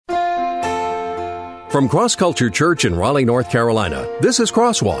From Cross Culture Church in Raleigh, North Carolina, this is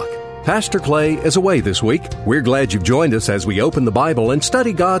Crosswalk. Pastor Clay is away this week. We're glad you've joined us as we open the Bible and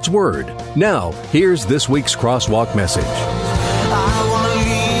study God's Word. Now, here's this week's Crosswalk message. I want to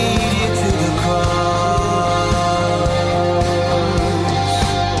lead you to the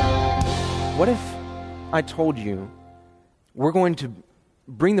cross. What if I told you we're going to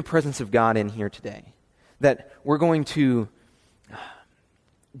bring the presence of God in here today? That we're going to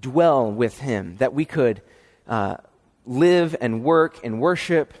dwell with Him, that we could live and work and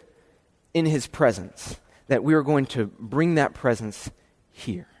worship in His presence, that we are going to bring that presence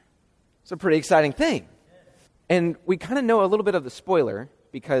here. It's a pretty exciting thing. And we kind of know a little bit of the spoiler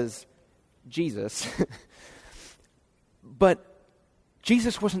because Jesus, but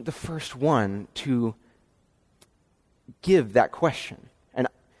Jesus wasn't the first one to give that question. And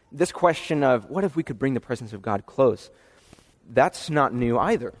this question of what if we could bring the presence of God close, that's not new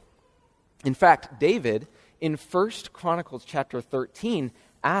either. In fact, David, in 1 Chronicles chapter 13,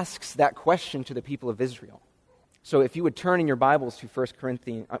 asks that question to the people of Israel. So if you would turn in your Bibles to 1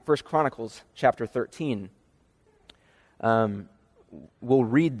 Chronicles chapter 13, we'll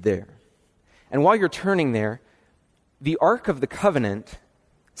read there. And while you're turning there, the Ark of the Covenant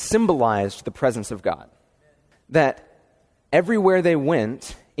symbolized the presence of God. That everywhere they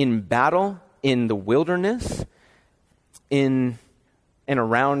went, in battle, in the wilderness, in and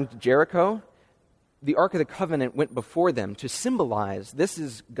around Jericho, the Ark of the Covenant went before them to symbolize this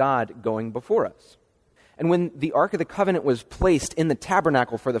is God going before us. And when the Ark of the Covenant was placed in the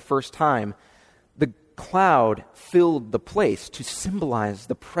tabernacle for the first time, the cloud filled the place to symbolize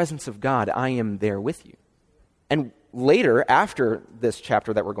the presence of God. I am there with you. And later, after this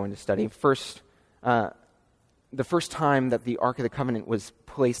chapter that we're going to study, the first time that the Ark of the Covenant was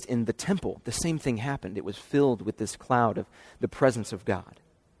placed in the temple, the same thing happened. It was filled with this cloud of the presence of God.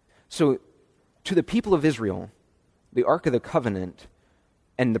 So, to the people of Israel, the Ark of the Covenant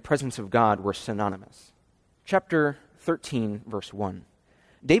and the presence of God were synonymous. Chapter 13, verse 1.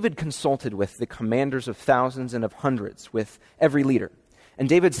 David consulted with the commanders of thousands and of hundreds, with every leader. And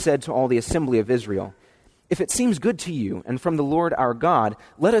David said to all the assembly of Israel, "If it seems good to you, and from the Lord our God,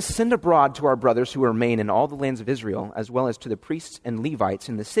 let us send abroad to our brothers who remain in all the lands of Israel, as well as to the priests and Levites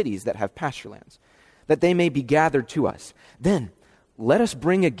in the cities that have pasture lands, that they may be gathered to us. Then let us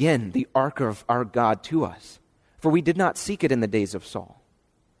bring again the ark of our God to us, for we did not seek it in the days of Saul."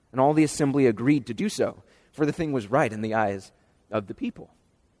 And all the assembly agreed to do so, for the thing was right in the eyes of the people.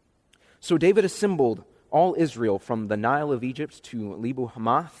 So David assembled all Israel from the Nile of Egypt to Lebo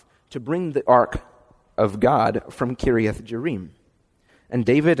Hamath to bring the ark of God from Kiriath Jearim. And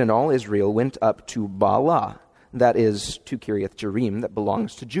David and all Israel went up to Baalah, that is, to Kiriath Jearim, that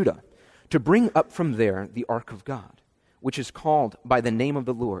belongs to Judah, to bring up from there the ark of God, which is called by the name of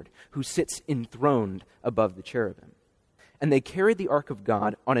the Lord, who sits enthroned above the cherubim. And they carried the ark of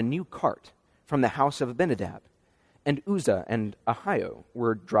God on a new cart from the house of Abinadab, and Uzzah and Ahio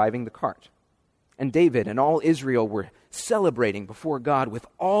were driving the cart. And David and all Israel were celebrating before God with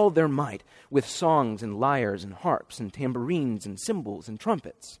all their might, with songs and lyres and harps and tambourines and cymbals and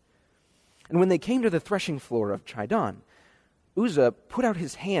trumpets. And when they came to the threshing floor of Chidon, Uzzah put out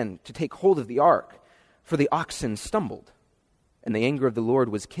his hand to take hold of the ark, for the oxen stumbled. And the anger of the Lord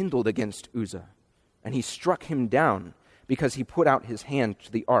was kindled against Uzzah, and he struck him down because he put out his hand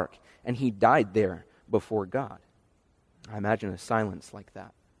to the ark, and he died there before God. I imagine a silence like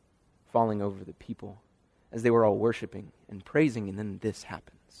that falling over the people as they were all worshiping and praising, and then this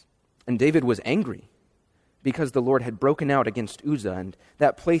happens. And David was angry because the Lord had broken out against Uzzah, and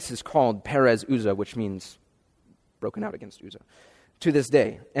that place is called Perez Uzzah, which means broken out against Uzzah, to this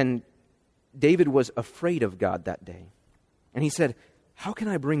day. And David was afraid of God that day. And he said, "How can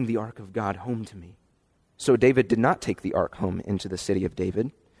I bring the ark of God home to me?" So David did not take the ark home into the city of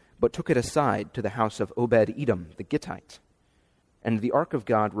David, but took it aside to the house of Obed-Edom the Gittite. And the ark of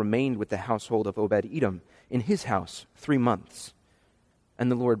God remained with the household of Obed-Edom in his house 3 months. And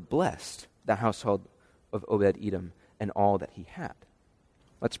the Lord blessed the household of Obed-Edom and all that he had.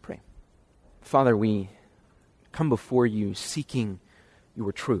 Let's pray. Father, we come before you seeking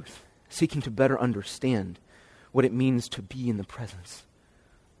your truth, seeking to better understand what it means to be in the presence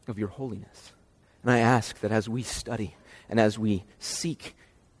of your holiness. And I ask that as we study and as we seek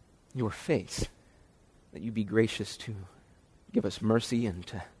your face, that you be gracious to give us mercy and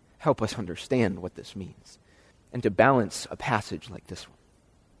to help us understand what this means and to balance a passage like this one.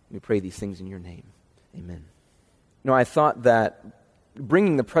 We pray these things in your name. Amen. I thought that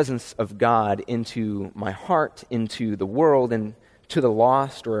bringing the presence of God into my heart, into the world, and to the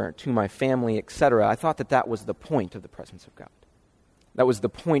lost or to my family, etc., I thought that that was the point of the presence of God. That was the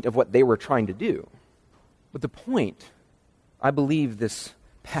point of what they were trying to do. But the point I believe this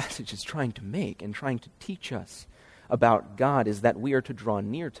passage is trying to make and trying to teach us about God is that we are to draw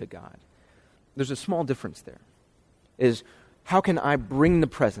near to God. There's a small difference there. Is how can I bring the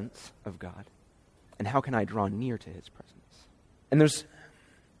presence of God, and how can I draw near to his presence? And there's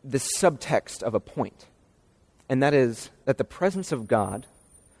this subtext of a point, and that is that the presence of God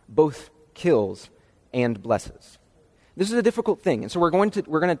both kills and blesses. This is a difficult thing, and so we're going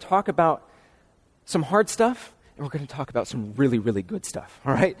to talk about some hard stuff, and we're going to talk about some really, really good stuff,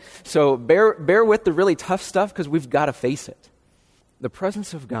 all right? So bear with the really tough stuff, because we've got to face it. The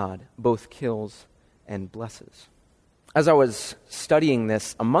presence of God both kills and blesses. As I was studying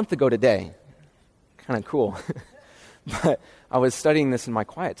this a month ago today, kind of cool, but I was studying this in my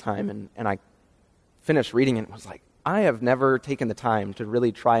quiet time, and I finished reading it and was like, I have never taken the time to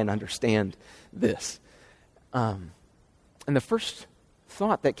really try and understand this. And the first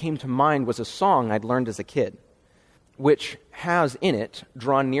thought that came to mind was a song I'd learned as a kid, which has in it,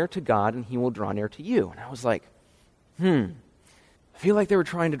 draw near to God and he will draw near to you. And I was like, I feel like they were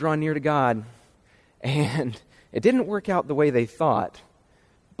trying to draw near to God, and it didn't work out the way they thought,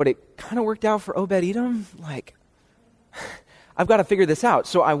 but it kind of worked out for Obed-Edom. Like, I've got to figure this out.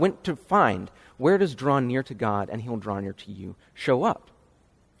 So I went to find, where does draw near to God and he'll draw near to you show up?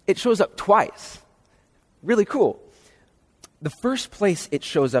 It shows up twice. Really cool. The first place it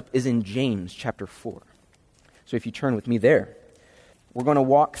shows up is in James chapter 4. So if you turn with me there, we're going to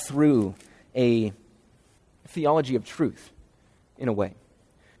walk through a theology of truth in a way.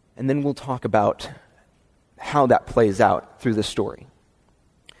 And then we'll talk about how that plays out through the story.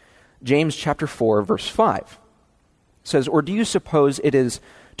 James chapter 4, verse 5 says, "Or do you suppose it is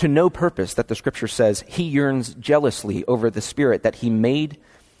to no purpose that the scripture says, he yearns jealously over the Spirit that he made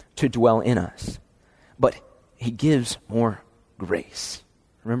to dwell in us, but he gives more grace."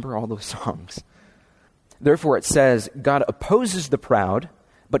 Remember all those songs. "Therefore it says, God opposes the proud,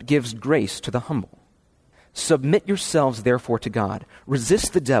 but gives grace to the humble. Submit yourselves therefore to God.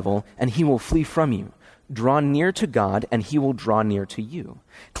 Resist the devil, and he will flee from you. Draw near to God, and he will draw near to you.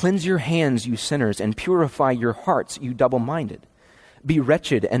 Cleanse your hands, you sinners, and purify your hearts, you double-minded. Be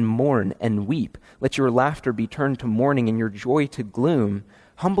wretched and mourn and weep. Let your laughter be turned to mourning and your joy to gloom.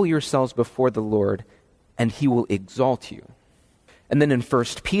 Humble yourselves before the Lord, and he will exalt you." And then in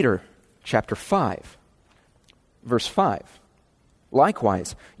 1 Peter chapter 5, verse 5,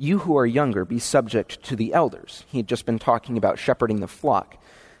 "Likewise, you who are younger, be subject to the elders." He had just been talking about shepherding the flock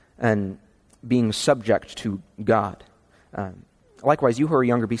and being subject to God. "Likewise, you who are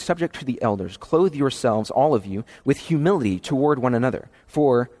younger, be subject to the elders. Clothe yourselves, all of you, with humility toward one another.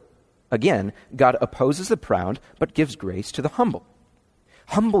 For, again, God opposes the proud, but gives grace to the humble.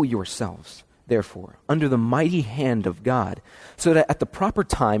 Humble yourselves, therefore, under the mighty hand of God, so that at the proper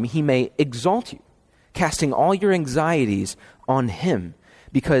time he may exalt you, casting all your anxieties on him,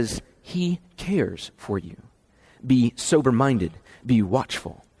 because he cares for you. Be sober-minded, be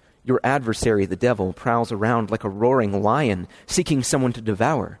watchful. Your adversary, the devil, prowls around like a roaring lion, seeking someone to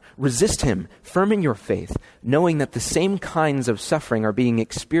devour. Resist him, firm in your faith, knowing that the same kinds of suffering are being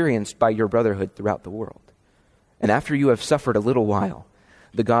experienced by your brotherhood throughout the world. And after you have suffered a little while,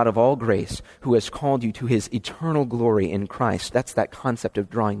 the God of all grace, who has called you to his eternal glory in Christ," that's that concept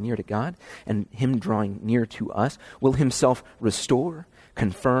of drawing near to God and him drawing near to us, "will himself restore,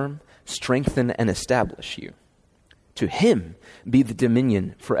 confirm, strengthen, and establish you. To him be the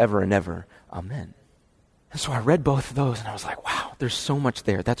dominion forever and ever. Amen." And so I read both of those and I was like, wow, there's so much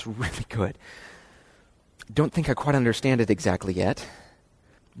there. That's really good. Don't think I quite understand it exactly yet.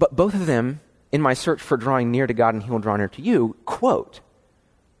 But both of them, in my search for drawing near to God and he will draw near to you, quote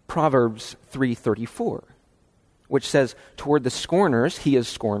Proverbs 3:34, which says, "Toward the scorners he is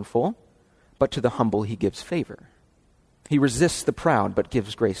scornful, but to the humble he gives favor. He resists the proud, but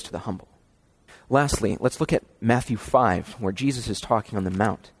gives grace to the humble." Lastly, let's look at Matthew 5, where Jesus is talking on the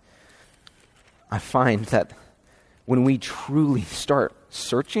Mount. I find that when we truly start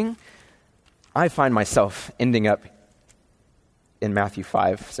searching, I find myself ending up in Matthew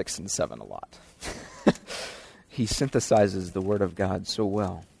 5, 6, and 7 a lot. He synthesizes the Word of God so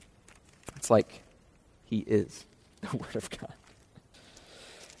well. It's like he is the Word of God.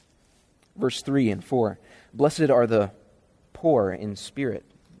 Verse 3 and 4, "Blessed are the poor in spirit,"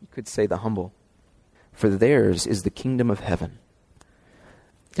 you could say the humble, "for theirs is the kingdom of heaven."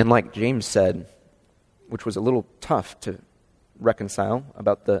 And like James said, which was a little tough to reconcile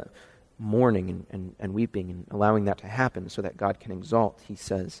about the mourning and weeping and allowing that to happen so that God can exalt, he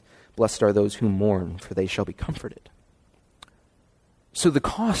says, "Blessed are those who mourn, for they shall be comforted." So the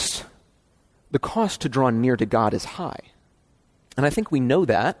cost to draw near to God is high. And I think we know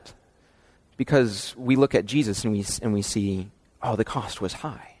that because we look at Jesus and we see, oh, the cost was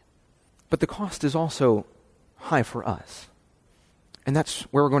high. But the cost is also high for us. And that's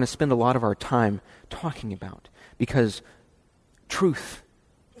where we're going to spend a lot of our time talking about, because truth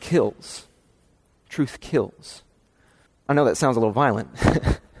kills. Truth kills. I know that sounds a little violent,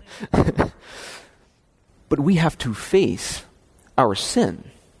 but we have to face our sin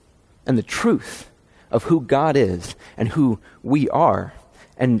and the truth of who God is and who we are,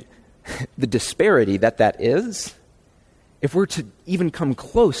 and the disparity that is, if we're to even come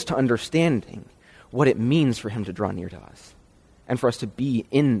close to understanding what it means for him to draw near to us and for us to be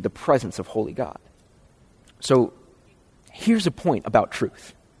in the presence of holy God. So here's a point about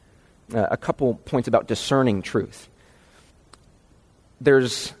truth. A couple points about discerning truth.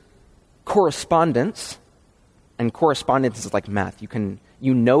 There's correspondence, and correspondence is like math.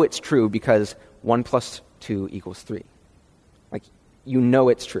 You know it's true because 1 + 2 = 3. Like, you know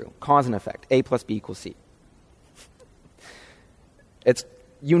it's true. Cause and effect. A + B = C.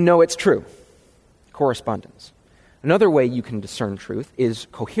 You know it's true. Correspondence. Another way you can discern truth is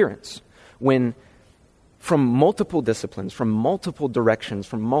coherence. When from multiple disciplines, from multiple directions,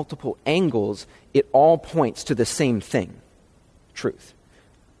 from multiple angles, it all points to the same thing. Truth.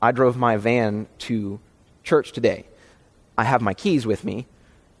 I drove my van to church today. I have my keys with me.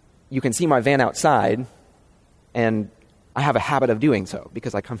 You can see my van outside, and I have a habit of doing so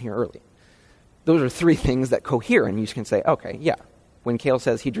because I come here early. Those are 3 things that cohere, and you can say, okay, yeah. When Cale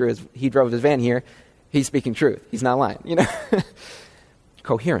says he drove his van here, he's speaking truth. He's not lying,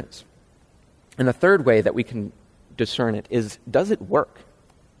 Coherence. And the third way that we can discern it is, does it work?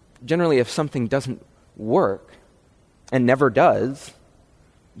 Generally, if something doesn't work and never does,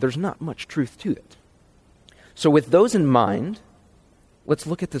 there's not much truth to it. So with those in mind, let's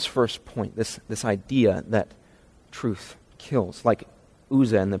look at this first point, this idea that truth kills, like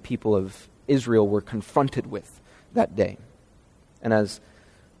Uzzah and the people of Israel were confronted with that day. And as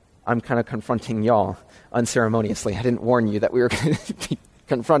I'm kind of confronting y'all unceremoniously, I didn't warn you that we were going to be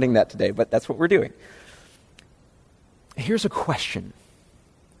confronting that today, but that's what we're doing. Here's a question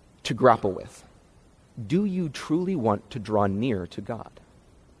to grapple with. Do you truly want to draw near to God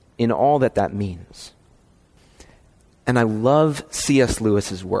in all that means? And I love C.S.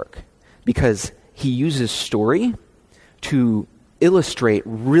 Lewis's work because he uses story to illustrate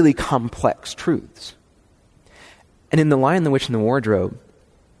really complex truths. And in The Lion, the Witch, and the Wardrobe,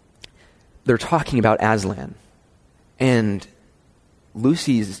 they're talking about Aslan. And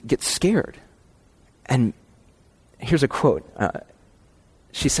Lucy gets scared. And here's a quote.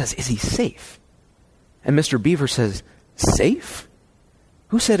 She says, "Is he safe?" And Mr. Beaver says, "Safe?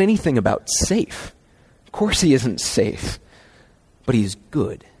 Who said anything about safe? Of course he isn't safe. But he's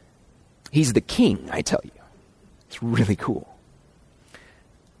good. He's the king, I tell you." It's really cool.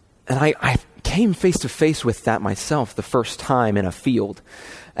 And I came face to face with that myself the first time in a field.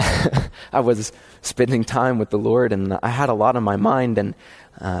 I was spending time with the Lord, and I had a lot on my mind, and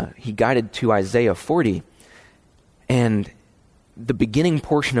he guided to Isaiah 40. And the beginning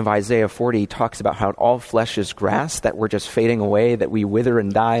portion of Isaiah 40 talks about how all flesh is grass, that we're just fading away, that we wither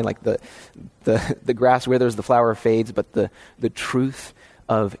and die, like the grass withers, the flower fades, but the truth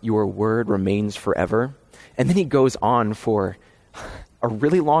of your word remains forever. And then he goes on for a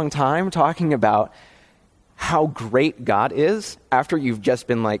really long time talking about how great God is after you've just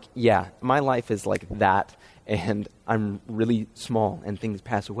been like, yeah, my life is like that, and I'm really small, and things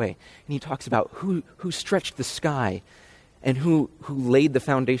pass away. And he talks about who stretched the sky, and who laid the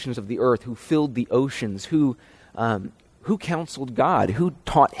foundations of the earth, who filled the oceans, who counseled God, who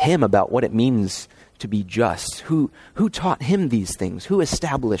taught him about what it means to be just, who taught him these things, who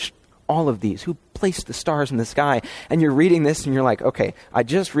established all of these, who placed the stars in the sky. And you're reading this and you're like, okay, I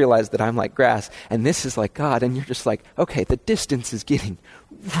just realized that I'm like grass and this is like God. And you're just like, okay, the distance is getting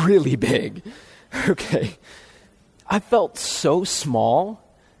really big. Okay. I felt so small.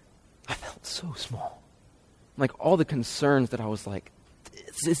 Like all the concerns that I was like,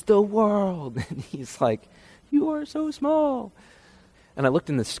 this is the world. And he's like, you are so small. And I looked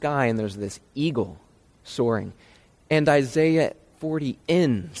in the sky and there's this eagle soaring. And Isaiah 40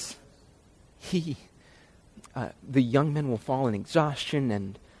 ends. The young men will fall in exhaustion,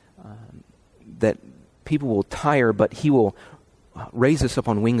 and that people will tire, but he will raise us up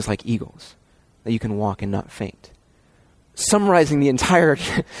on wings like eagles, that you can walk and not faint. Summarizing the entire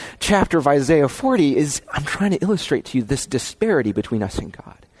chapter of Isaiah 40 is, I'm trying to illustrate to you this disparity between us and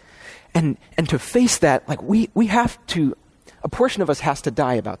God. And to face that, like we have to, a portion of us has to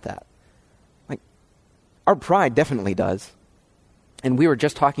die about that. Like, our pride definitely does. And we were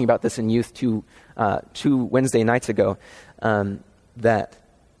just talking about this in youth two Wednesday nights ago, that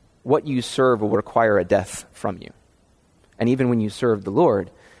what you serve will require a death from you. And even when you serve the Lord,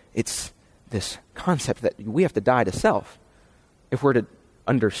 it's this concept that we have to die to self if we're to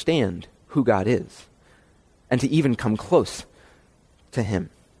understand who God is and to even come close to him.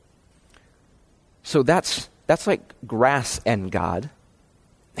 So that's like grass and God.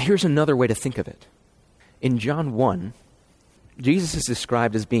 Here's another way to think of it. In John 1, Jesus is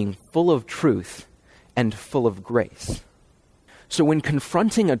described as being full of truth and full of grace. So when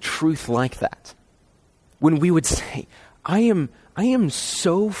confronting a truth like that, when we would say, I am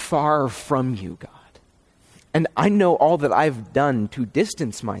so far from you, God, and I know all that I've done to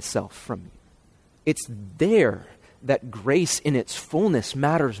distance myself from you, it's there that grace in its fullness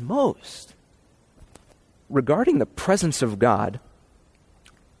matters most. Regarding the presence of God,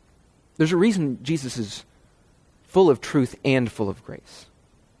 there's a reason Jesus is full of truth and full of grace.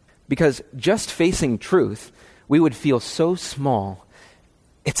 Because just facing truth, we would feel so small.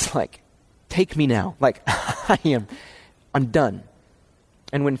 It's like, take me now. Like, I'm done.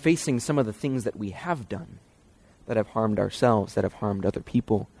 And when facing some of the things that we have done, that have harmed ourselves, that have harmed other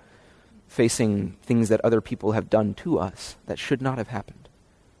people, facing things that other people have done to us that should not have happened,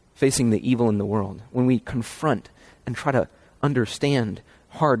 facing the evil in the world, when we confront and try to understand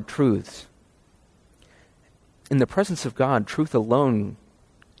hard truths, in the presence of God, truth alone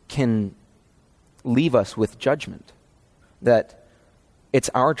can leave us with judgment, that it's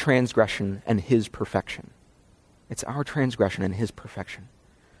our transgression and his perfection. It's our transgression and his perfection.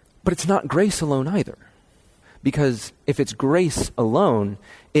 But it's not grace alone either. Because if it's grace alone,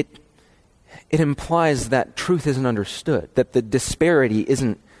 it implies that truth isn't understood, that the disparity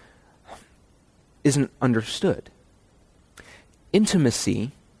isn't understood.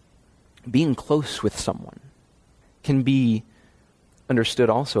 Intimacy, being close with someone, can be understood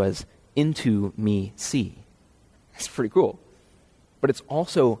also as into me see. It's pretty cool. But it's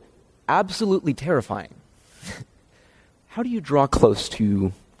also absolutely terrifying. How do you draw close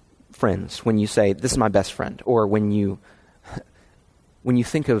to friends when you say, this is my best friend? Or when you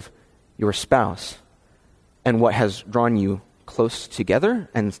think of your spouse and what has drawn you close together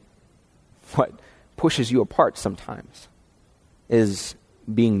and what pushes you apart sometimes is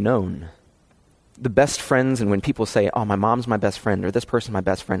being known. The best friends, and when people say, oh, my mom's my best friend, or this person's my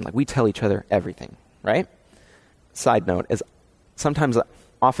best friend, like we tell each other everything, right? Side note is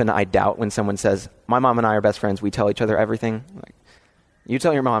often I doubt when someone says, my mom and I are best friends, we tell each other everything. Like, you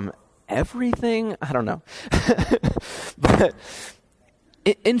tell your mom everything? I don't know. But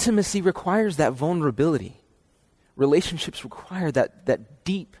intimacy requires that vulnerability. Relationships require that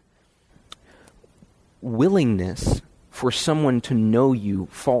deep willingness for someone to know you,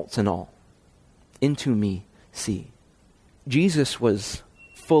 faults and all. Into me see. Jesus was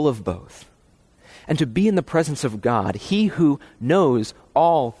full of both. And to be in the presence of God, he who knows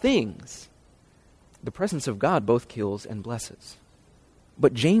all things, the presence of God both kills and blesses.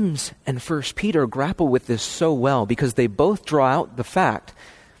 But James and 1 Peter grapple with this so well because they both draw out the fact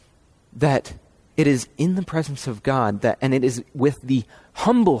that it is in the presence of God and it is with the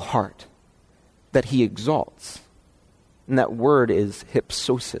humble heart that he exalts. And that word is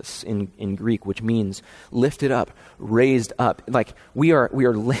hypsosis in Greek, which means lifted up, raised up. Like we are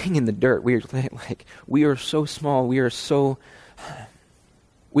laying in the dirt. We are so small. We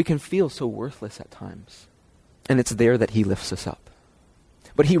can feel so worthless at times. And it's there that he lifts us up.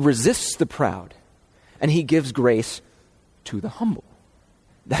 But he resists the proud, and he gives grace to the humble.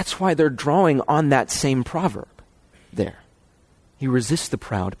 That's why they're drawing on that same proverb there. He resists the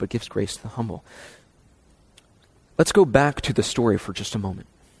proud, but gives grace to the humble. Let's go back to the story for just a moment.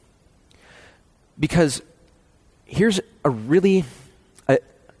 Because here's a really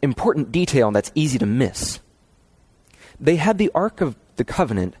important detail that's easy to miss. They had the Ark of the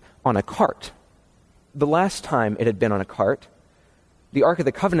Covenant on a cart. The last time it had been on a cart, the Ark of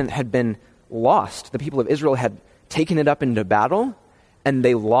the Covenant had been lost. The people of Israel had taken it up into battle, and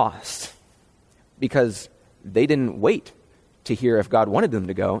they lost. Because they didn't wait to hear if God wanted them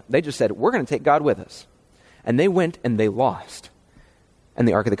to go. They just said, we're going to take God with us. And they went and they lost. And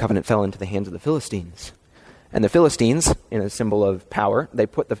the Ark of the Covenant fell into the hands of the Philistines. And the Philistines, in a symbol of power, they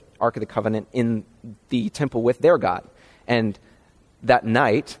put the Ark of the Covenant in the temple with their God. And that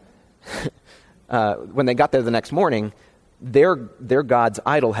night, when they got there the next morning, their God's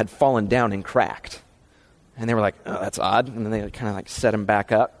idol had fallen down and cracked. And they were like, oh, that's odd. And then they kind of set him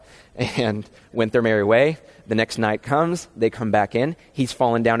back up and went their merry way. The next night comes, they come back in, he's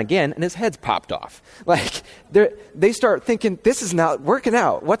fallen down again, and his head's popped off. They start thinking, this is not working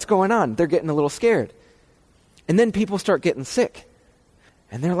out. What's going on? They're getting a little scared. And then people start getting sick.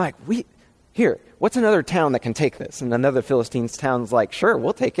 And they're like, Here, what's another town that can take this? And another Philistines town's like, sure,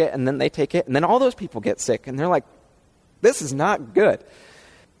 we'll take it. And then they take it. And then all those people get sick. And they're like, this is not good.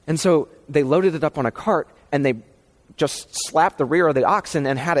 And so they loaded it up on a cart and they just slapped the rear of the oxen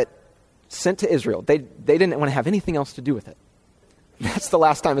and had it sent to Israel. They didn't want to have anything else to do with it. That's the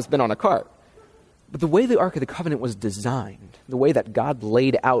last time it's been on a cart. But the way the Ark of the Covenant was designed, the way that God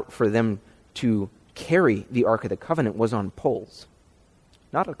laid out for them to carry the Ark of the Covenant was on poles,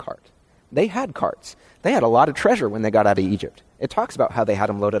 not a cart. They had carts. They had a lot of treasure when they got out of Egypt. It talks about how they had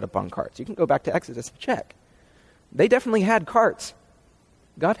them loaded up on carts. You can go back to Exodus and check. They definitely had carts.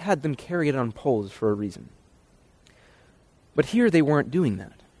 God had them carry it on poles for a reason. But here they weren't doing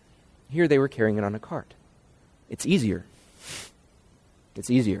that. Here they were carrying it on a cart. It's easier. It's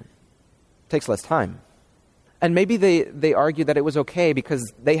easier. It takes less time. And maybe they argued that it was okay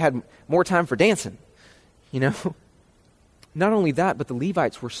because they had more time for dancing, you know? Not only that, but the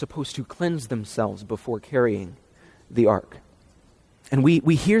Levites were supposed to cleanse themselves before carrying the ark. And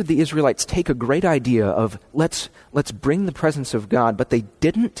we hear the Israelites take a great idea of let's bring the presence of God, but they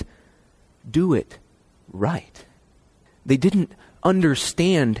didn't do it right. They didn't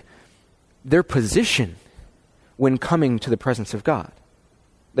understand their position when coming to the presence of God.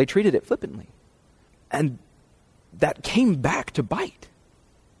 They treated it flippantly. And that came back to bite.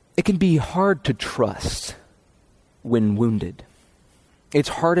 It can be hard to trust when wounded. It's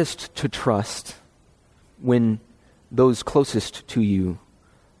hardest to trust when those closest to you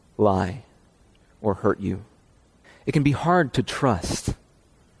lie or hurt you. It can be hard to trust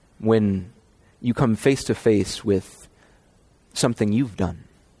when you come face to face with something you've done.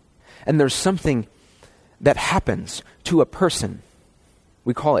 And there's something that happens to a person.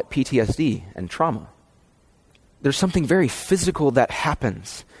 We call it PTSD and trauma. There's something very physical that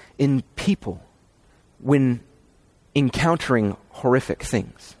happens in people when encountering horrific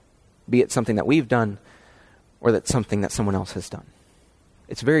things, be it something that we've done or that's something that someone else has done.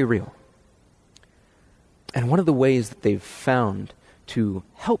 It's very real. And one of the ways that they've found to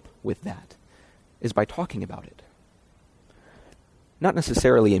help with that is by talking about it. Not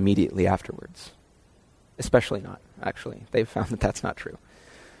necessarily immediately afterwards. Especially not, actually. They've found that that's not true.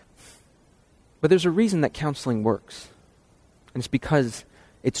 But there's a reason that counseling works. And it's because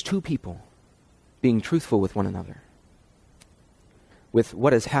it's two people being truthful with one another. With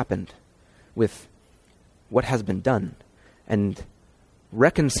what has happened. With what has been done. And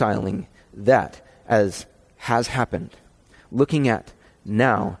reconciling that as has happened. Looking at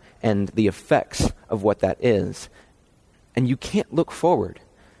now and the effects of what that is. And you can't look forward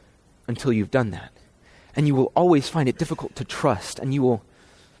until you've done that. And you will always find it difficult to trust, and you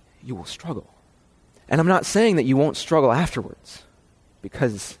will struggle. And I'm not saying that you won't struggle afterwards,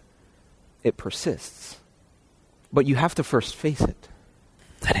 because it persists. But you have to first face it.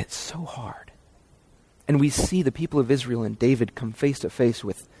 And it's so hard. And we see the people of Israel and David come face to face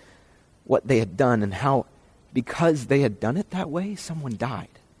with what they had done, and how, because they had done it that way, someone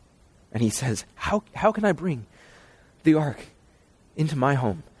died. And he says, how can I bring the ark into my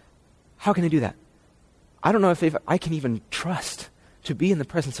home? How can I do that? I don't know if I can even trust to be in the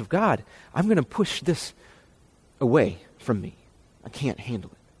presence of God. I'm going to push this away from me. I can't handle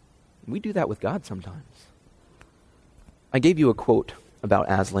it. We do that with God sometimes. I gave you a quote about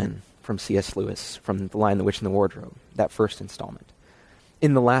Aslan from C.S. Lewis, from The Lion, the Witch, and the Wardrobe, that first installment.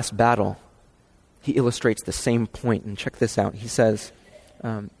 In the last battle, he illustrates the same point, and check this out. He says,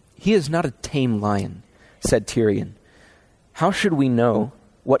 "He is not a tame lion," said Tyrion. "How should we know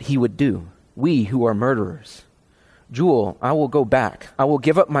what he would do? We who are murderers. Jewel, I will go back. I will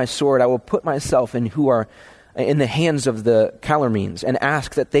give up my sword. I will put myself in the hands of the Calormenes and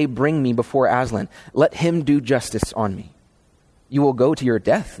ask that they bring me before Aslan. Let him do justice on me." "You will go to your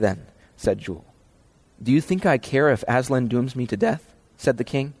death then," said Jewel. "Do you think I care if Aslan dooms me to death?" said the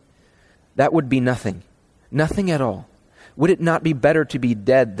king. "That would be nothing. Nothing at all. Would it not be better to be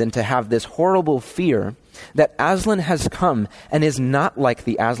dead than to have this horrible fear that Aslan has come and is not like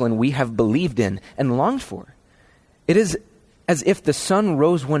the Aslan we have believed in and longed for? It is as if the sun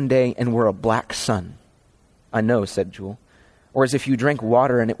rose one day and were a black sun." "I know," said Jewel. "Or as if you drank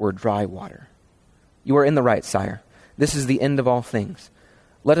water and it were dry water." "You are in the right, sire. This is the end of all things.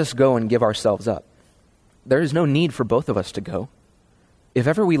 Let us go and give ourselves up." "There is no need for both of us to go. If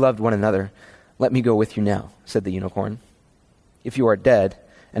ever we loved one another, let me go with you now," said the unicorn. "If you are dead,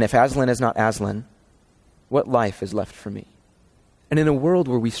 and if Aslan is not Aslan, what life is left for me?" And in a world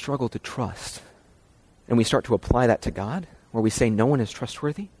where we struggle to trust, and we start to apply that to God, where we say no one is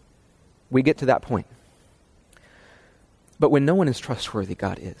trustworthy, we get to that point. But when no one is trustworthy,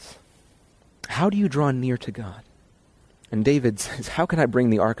 God is. How do you draw near to God? And David says, how can I bring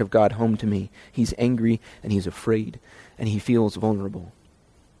the ark of God home to me? He's angry and he's afraid and he feels vulnerable.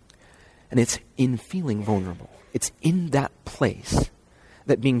 And it's in feeling vulnerable, it's in that place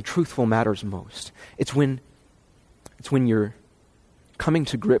that being truthful matters most. It's when you're coming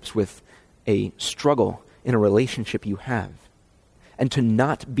to grips with a struggle in a relationship you have. And to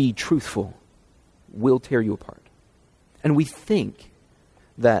not be truthful will tear you apart. And we think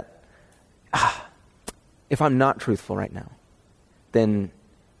that, if I'm not truthful right now, then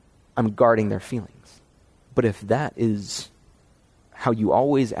I'm guarding their feelings. But if that is how you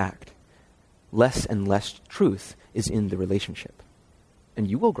always act, less and less truth is in the relationship. And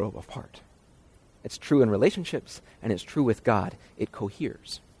you will grow apart. It's true in relationships, and it's true with God. It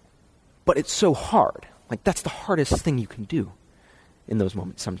coheres. But it's so hard. Like, that's the hardest thing you can do in those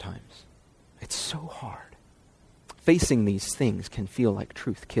moments sometimes. It's so hard. Facing these things can feel like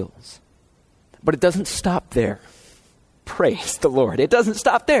truth kills. But it doesn't stop there. Praise the Lord. It doesn't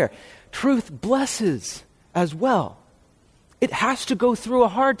stop there. Truth blesses as well. It has to go through a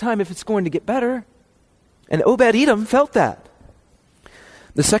hard time if it's going to get better. And Obed-Edom felt that.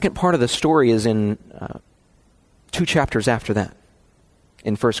 The second part of the story is in 2 chapters after that,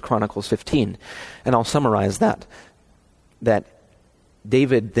 in 1 Chronicles 15. And I'll summarize that. That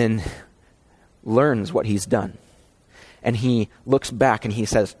David then learns what he's done. And he looks back and he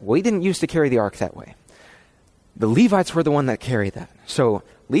says, well, he didn't used to carry the ark that way. The Levites were the one that carried that. So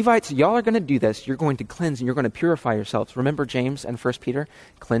Levites, y'all are going to do this. You're going to cleanse and you're going to purify yourselves. Remember James and 1 Peter?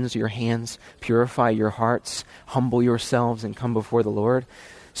 Cleanse your hands, purify your hearts, humble yourselves and come before the Lord.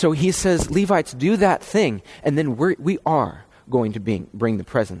 So he says, Levites, do that thing. And then we are going to bring the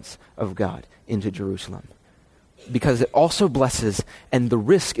presence of God into Jerusalem. Because it also blesses and the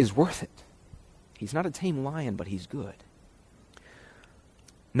risk is worth it. He's not a tame lion, but he's good.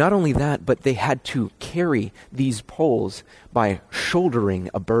 Not only that, but they had to carry these poles by shouldering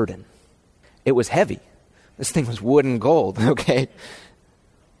a burden. It was heavy. This thing was wood and gold, okay?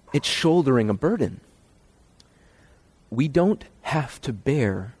 It's shouldering a burden. We don't have to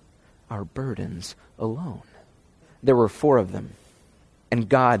bear our burdens alone. There were 4 of them. And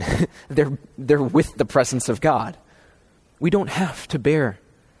God, they're with the presence of God. We don't have to bear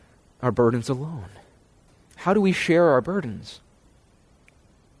our burdens alone. How do we share our burdens?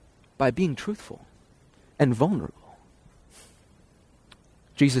 By being truthful and vulnerable.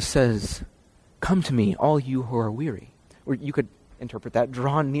 Jesus says, come to me, all you who are weary. Or you could interpret that,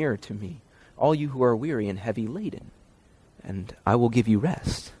 draw near to me, all you who are weary and heavy laden, and I will give you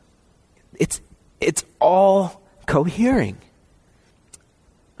rest. It's all cohering.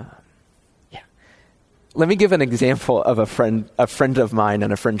 Let me give an example of a friend of mine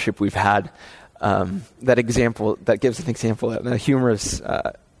and a friendship we've had. That gives an example, a humorous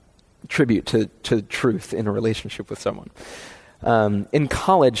tribute to truth in a relationship with someone. In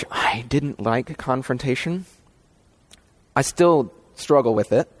college, I didn't like confrontation. I still struggle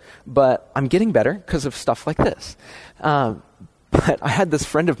with it, but I'm getting better because of stuff like this. But I had this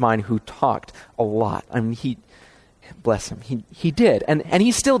friend of mine who talked a lot. I mean, bless him, he did, and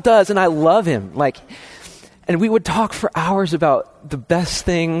he still does, and I love him. And we would talk for hours about the best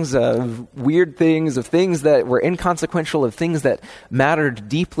things, of weird things, of things that were inconsequential, of things that mattered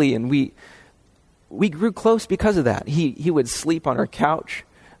deeply, and we grew close because of that. He would sleep on our couch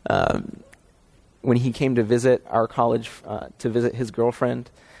when he came to visit our college, to visit his girlfriend,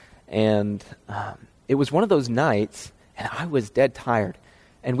 and it was one of those nights, and I was dead tired,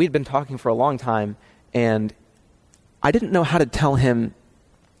 and we'd been talking for a long time, and I didn't know how to tell him,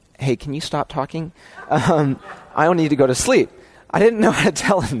 hey, can you stop talking? I don't need to go to sleep. I didn't know how to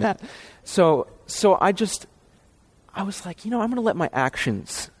tell him that. So I was like, I'm going to let my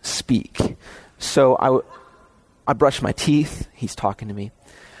actions speak. So I brushed my teeth. He's talking to me.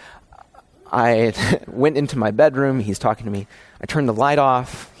 I went into my bedroom. He's talking to me. I turned the light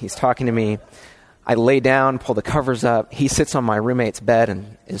off. He's talking to me. I lay down, pull the covers up. He sits on my roommate's bed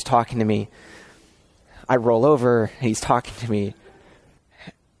and is talking to me. I roll over. He's talking to me.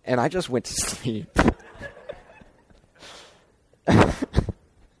 And I just went to sleep.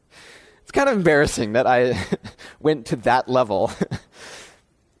 It's kind of embarrassing that I went to that level.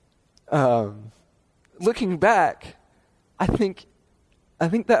 Looking back, I think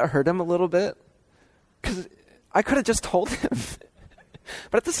that hurt him a little bit, because I could have just told him.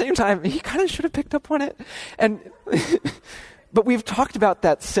 But at the same time, he kind of should have picked up on it. But we've talked about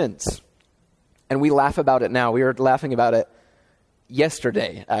that since. And we laugh about it now. We were laughing about it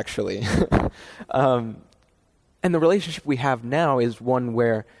yesterday, actually. And the relationship we have now is one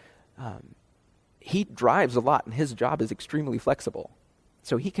where he drives a lot, and his job is extremely flexible.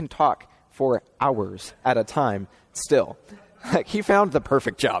 So he can talk for hours at a time still. Like, he found the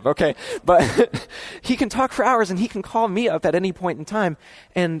perfect job, okay? But he can talk for hours, and he can call me up at any point in time.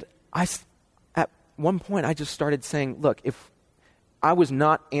 And at one point, I just started saying, look, if I was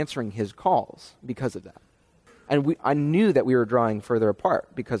not answering his calls because of that. And I knew that we were drawing further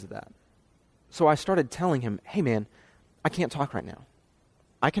apart because of that. So I started telling him, hey, man, I can't talk right now.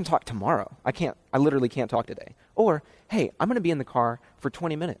 I can talk tomorrow. I literally can't talk today. Or, hey, I'm going to be in the car for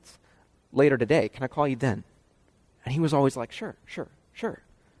 20 minutes later today. Can I call you then? And he was always like, sure.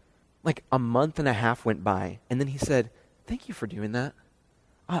 Like a month and a half went by, and then he said, thank you for doing that.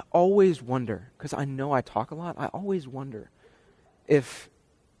 I always wonder, because I know I talk a lot, I always wonder if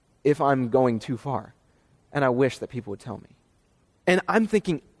I'm going too far. And I wish that people would tell me. And I'm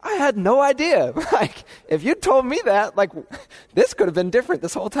thinking, I had no idea. Like, if you told me that, like, this could have been different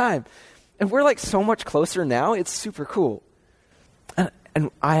this whole time. And we're like so much closer now, it's super cool. And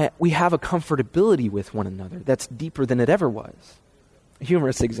we have a comfortability with one another that's deeper than it ever was. A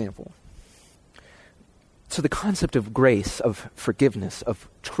humorous example. So the concept of grace, of forgiveness, of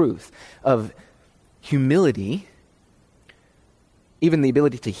truth, of humility, even the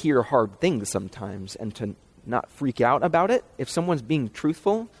ability to hear hard things sometimes and to not freak out about it. If someone's being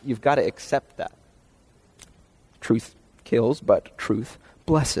truthful, you've got to accept that. Truth kills, but truth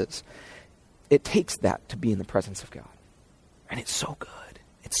blesses. It takes that to be in the presence of God. And it's so good.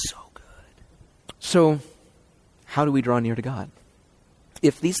 It's so good. So, how do we draw near to God?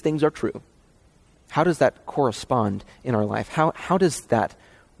 If these things are true, how does that correspond in our life? How does that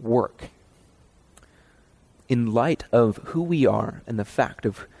work? In light of who we are and the fact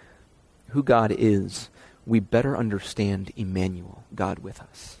of who God is, we better understand Emmanuel, God with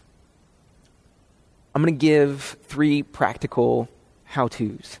us. I'm going to give 3 practical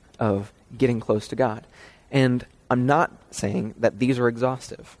how-tos of getting close to God. And I'm not saying that these are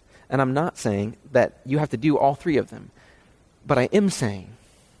exhaustive. And I'm not saying that you have to do all 3 of them. But I am saying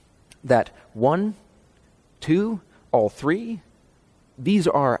that 1, 2, all 3, these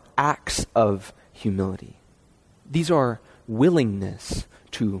are acts of humility. These are willingness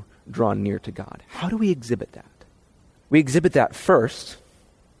to draw near to God. How do we exhibit that? We exhibit that first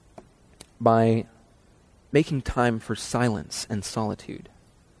by making time for silence and solitude.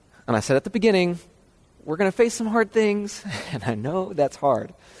 And I said at the beginning, we're going to face some hard things, and I know that's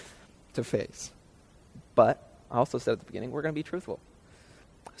hard to face. But I also said at the beginning, we're going to be truthful.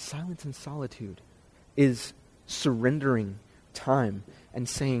 Silence and solitude is surrendering time and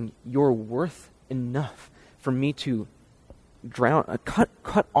saying, you're worth enough for me to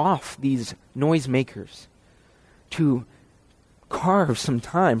cut off these noisemakers, to carve some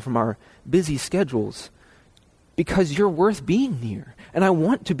time from our busy schedules, because you're worth being near. And I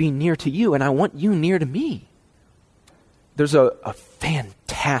want to be near to you, and I want you near to me. There's a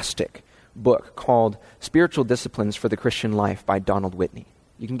fantastic book called Spiritual Disciplines for the Christian Life by Donald Whitney.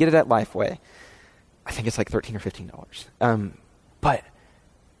 You can get it at Lifeway. I think it's like $13 or $15. But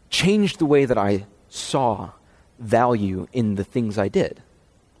changed the way that I saw value in the things I did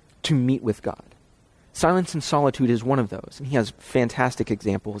to meet with God. Silence and solitude is one of those. And he has fantastic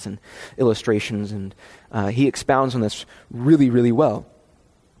examples and illustrations, and he expounds on this really, really well.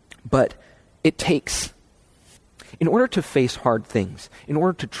 But it takes, in order to face hard things, in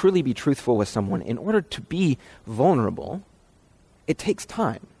order to truly be truthful with someone, in order to be vulnerable, it takes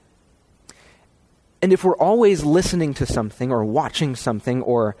time. And if we're always listening to something or watching something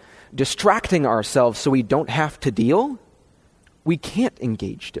or distracting ourselves so we don't have to deal, we can't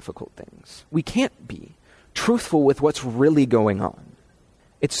engage difficult things. We can't be truthful with what's really going on.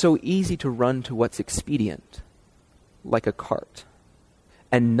 It's so easy to run to what's expedient, like a cart,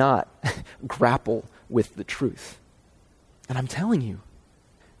 and not grapple with the truth. And I'm telling you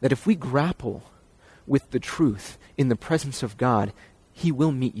that if we grapple with the truth in the presence of God, he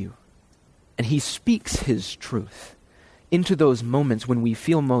will meet you. And he speaks his truth into those moments when we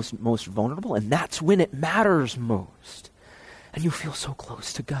feel most vulnerable, and that's when it matters most. And you feel so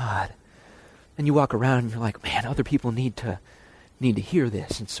close to God. And you walk around and you're like, man, other people need to hear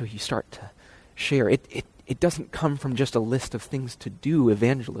this. And so you start to share. It doesn't come from just a list of things to do,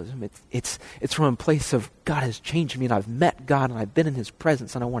 evangelism. It's from a place of God has changed me, and I've met God, and I've been in his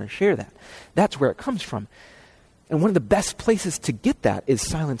presence, and I want to share that. That's where it comes from. And one of the best places to get that is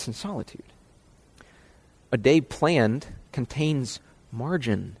silence and solitude. A day planned contains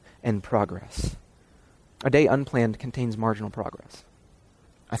margin and progress. A day unplanned contains marginal progress.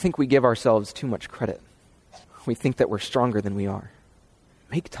 I think we give ourselves too much credit. We think that we're stronger than we are.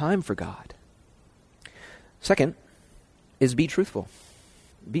 Make time for God. Second is be truthful.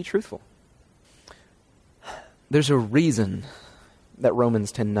 Be truthful. There's a reason that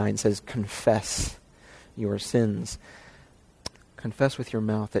Romans 10:9 says, confess your sins. Confess with your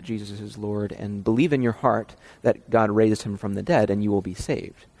mouth that Jesus is Lord and believe in your heart that God raised him from the dead and you will be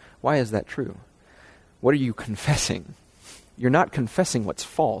saved. Why is that true? What are you confessing? You're not confessing what's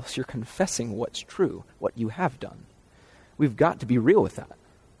false. You're confessing what's true, what you have done. We've got to be real with that.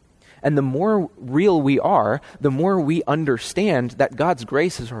 And the more real we are, the more we understand that God's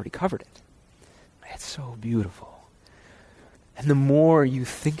grace has already covered it. It's so beautiful. And the more you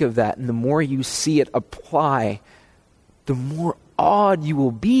think of that and the more you see it apply, the more awed you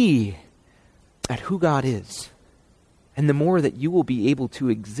will be at who God is. And the more that you will be able to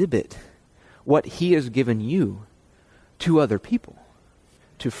exhibit what he has given you to other people,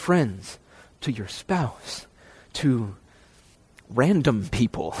 to friends, to your spouse, to random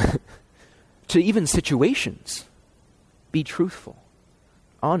people, to even situations. Be truthful,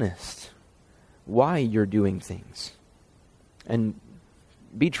 honest, why you're doing things. And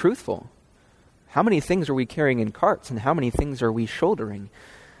be truthful. How many things are we carrying in carts and how many things are we shouldering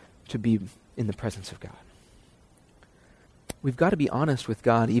to be in the presence of God? We've got to be honest with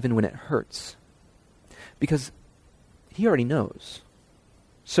God even when it hurts, because he already knows.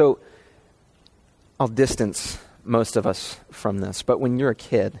 So I'll distance most of us from this, but when you're a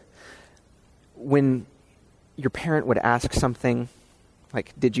kid, when your parent would ask something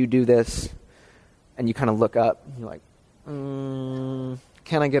like, did you do this? And you kind of look up, and you're like,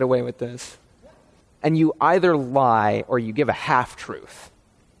 can I get away with this? And you either lie or you give a half-truth.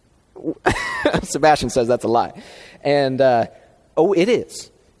 Sebastian says that's a lie. And, it is.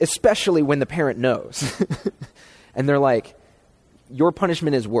 Especially when the parent knows. And they're like, your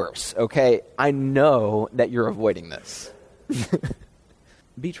punishment is worse, okay? I know that you're avoiding this.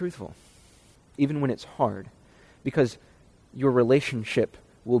 Be truthful, even when it's hard, because your relationship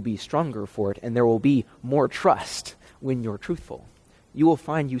will be stronger for it, and there will be more trust when you're truthful. You will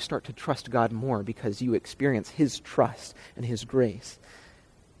find you start to trust God more because you experience his trust and his grace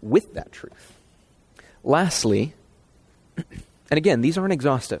with that truth. Lastly, and again, these aren't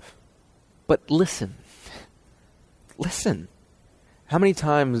exhaustive, but listen. Listen. How many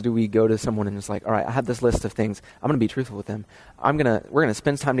times do we go to someone and it's like, all right, I have this list of things. I'm going to be truthful with them. We're going to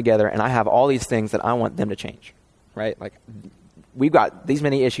spend time together, and I have all these things that I want them to change, right? Like, we've got these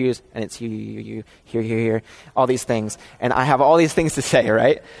many issues, and it's you, here, all these things, and I have all these things to say,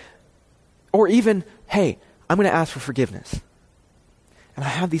 right? Or even, hey, I'm going to ask for forgiveness, and I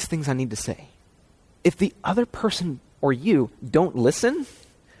have these things I need to say. If the other person or you don't listen,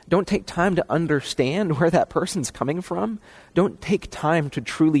 don't take time to understand where that person's coming from, don't take time to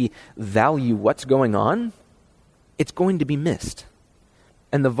truly value what's going on, it's going to be missed.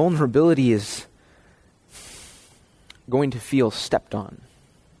 And the vulnerability is going to feel stepped on.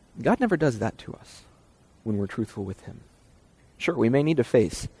 God never does that to us when we're truthful with him. Sure, we may need to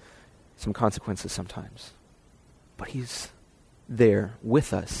face some consequences sometimes, but he's there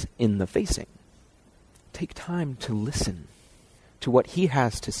with us in the facing. Take time to listen to what he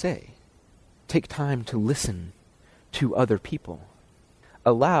has to say. Take time to listen to other people.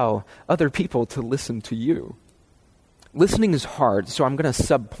 Allow other people to listen to you. Listening is hard, so I'm going to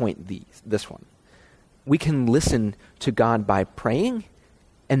subpoint this one. We can listen to God by praying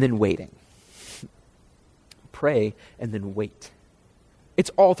and then waiting. Pray and then wait.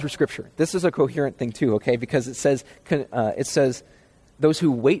 It's all through Scripture. This is a coherent thing too, okay? Because it says, those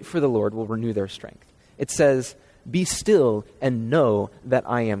who wait for the Lord will renew their strength. It says, be still and know that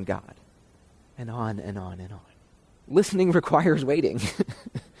I am God. And on and on and on. Listening requires waiting.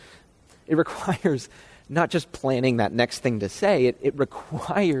 It requires not just planning that next thing to say. It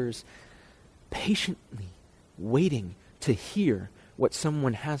requires patiently waiting to hear what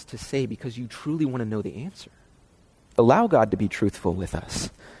someone has to say because you truly want to know the answer. Allow God to be truthful with us.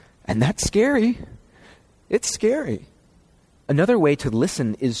 And that's scary. It's scary. Another way to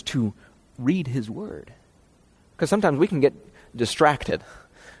listen is to read his word. Because sometimes we can get distracted.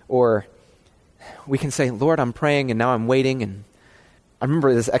 Or we can say, Lord, I'm praying and now I'm waiting. And I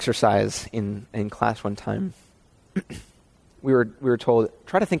remember this exercise in class one time. we were told,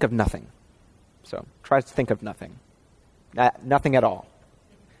 try to think of nothing. So try to think of nothing. Nothing at all.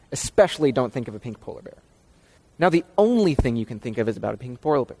 Especially don't think of a pink polar bear. Now the only thing you can think of is about a pink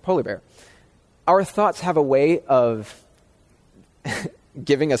polar bear. Our thoughts have a way of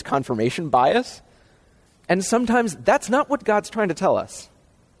giving us confirmation bias. And sometimes that's not what God's trying to tell us.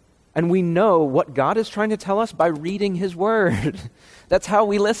 And we know what God is trying to tell us by reading his word. That's how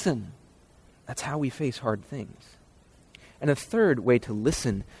we listen. That's how we face hard things. And a third way to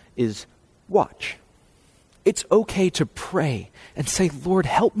listen is watch. It's okay to pray and say, Lord,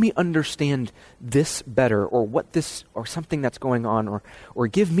 help me understand this better, or what this, or something that's going on, or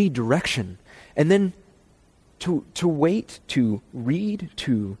give me direction. And then to wait, to read,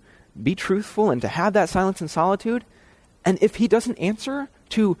 to be truthful, and to have that silence and solitude. And if he doesn't answer,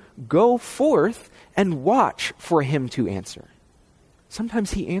 to go forth and watch for him to answer.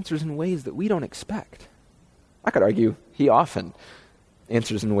 Sometimes he answers in ways that we don't expect. I could argue he often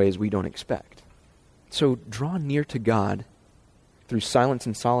answers in ways we don't expect. So draw near to God through silence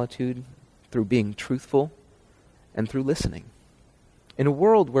and solitude, through being truthful, and through listening. In a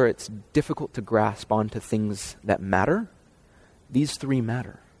world where it's difficult to grasp onto things that matter, these three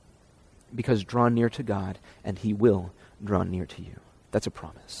matter. Because draw near to God, and he will draw near to you. That's a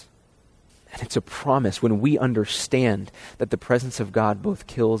promise. And it's a promise when we understand that the presence of God both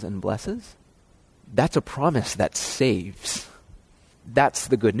kills and blesses. That's a promise that saves. That's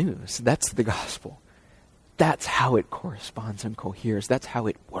the good news. That's the gospel. That's how it corresponds and coheres. That's how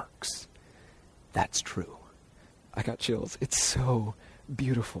it works. That's true. I got chills. It's so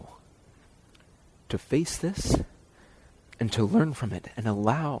beautiful to face this and to learn from it and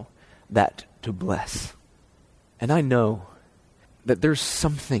allow that to bless. And I know that there's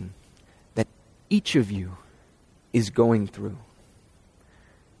something that each of you is going through.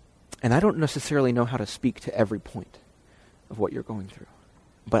 And I don't necessarily know how to speak to every point of what you're going through.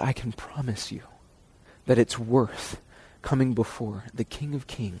 But I can promise you that it's worth coming before the King of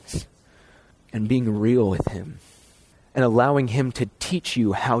Kings and being real with him and allowing him to teach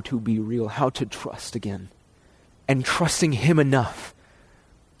you how to be real, how to trust again, and trusting him enough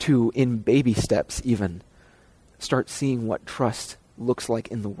to, in baby steps even, start seeing what trust looks like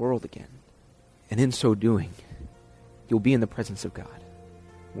in the world again. And in so doing, you'll be in the presence of God,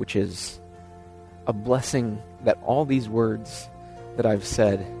 which is a blessing that all these words that I've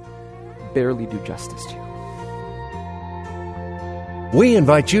said barely do justice to. We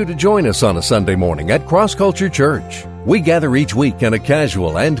invite you to join us on a Sunday morning at Cross Culture Church. We gather each week in a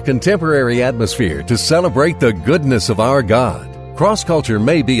casual and contemporary atmosphere to celebrate the goodness of our God. Cross culture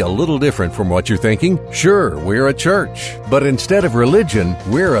may be a little different from what you're thinking. Sure, we're a church, but instead of religion,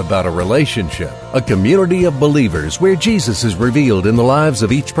 we're about a relationship, a community of believers where Jesus is revealed in the lives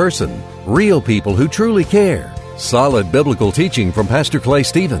of each person, real people who truly care, solid biblical teaching from Pastor Clay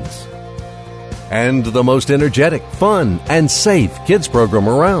Stevens, and the most energetic, fun, and safe kids program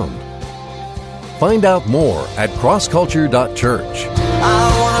around. Find out more at crossculture.church.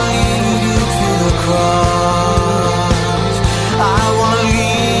 I want to lead you to the cross. I want to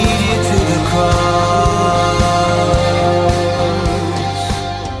lead you to the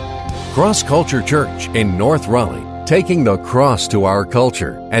cross. Cross Culture Church in North Raleigh, taking the cross to our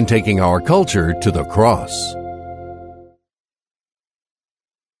culture and taking our culture to the cross.